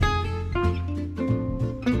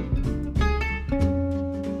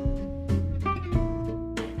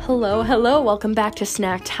Hello, welcome back to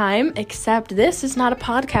Snack Time, except this is not a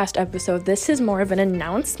podcast episode. This is more of an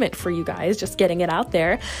announcement for you guys, just getting it out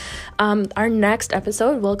there. Our next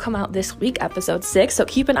episode will come out this week, episode 6, so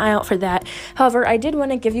keep an eye out for that. However, I did want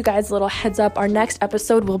to give you guys a little heads up. Our next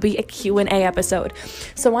episode will be a Q&A episode.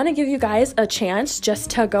 So I want to give you guys a chance just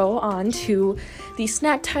to go on to the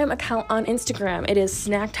Snack Time account on Instagram. It is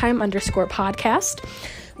snacktime_podcast.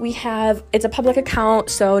 It's a public account,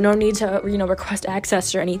 so no need to, request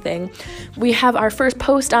access or anything. We have our first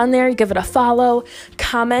post on there. Give it a follow,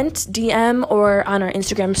 comment, DM, or on our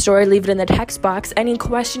Instagram story, leave it in the text box. Any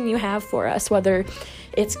question you have for us, whether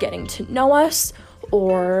it's getting to know us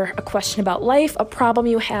or a question about life, a problem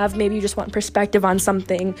you have, maybe you just want perspective on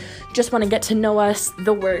something, just want to get to know us,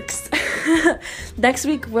 the works. This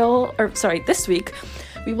week, we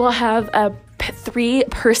will have a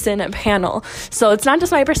 3-person panel. So it's not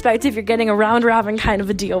just my perspective, you're getting a round robin kind of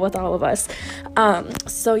a deal with all of us.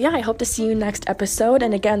 I hope to see you next episode.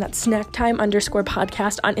 And again, that's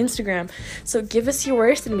snacktime_podcast on Instagram. So give us your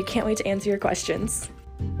worst and we can't wait to answer your questions.